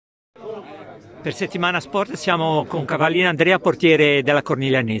Per Settimana Sport siamo con Cavallino Andrea, portiere della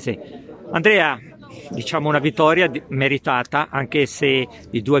Corniglianese. Andrea, diciamo una vittoria meritata, anche se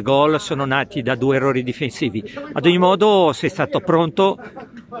i 2 gol sono nati da 2 errori difensivi. Ad ogni modo sei stato pronto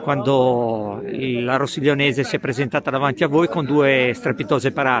quando la Rossiglionese si è presentata davanti a voi con 2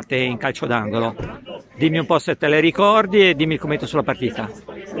 strepitose parate in calcio d'angolo. Dimmi un po' se te le ricordi e dimmi il commento sulla partita.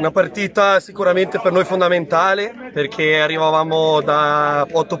 Una partita sicuramente per noi fondamentale, perché arrivavamo da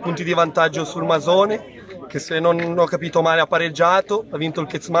 8 punti di vantaggio sul Masone, che se non ho capito male ha pareggiato, ha vinto il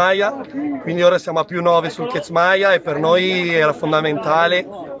Chezzmaia, quindi ora siamo a +9 sul Chezzmaia e per noi era fondamentale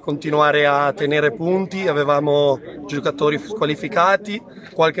continuare a tenere punti. Avevamo giocatori squalificati,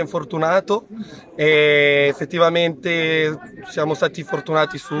 qualche infortunato e effettivamente siamo stati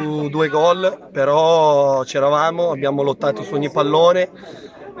fortunati su 2 gol, però c'eravamo, abbiamo lottato su ogni pallone.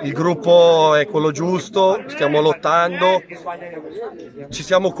 Il gruppo è quello giusto, stiamo lottando, ci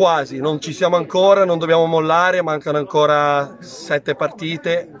siamo quasi, non ci siamo ancora, non dobbiamo mollare, mancano ancora 7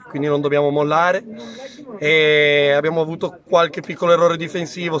 partite, quindi non dobbiamo mollare. E abbiamo avuto qualche piccolo errore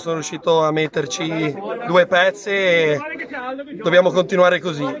difensivo, sono riuscito a metterci 2 pezze e dobbiamo continuare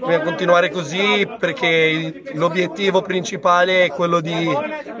così perché l'obiettivo principale è quello di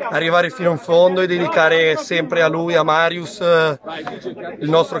arrivare fino in fondo e dedicare sempre a lui, a Marius, il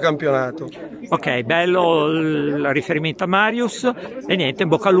nostro campionato. Ok, bello il riferimento a Marius e niente, in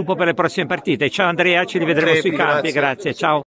bocca al lupo per le prossime partite. Ciao Andrea, ci rivedremo sui campi, grazie, ciao.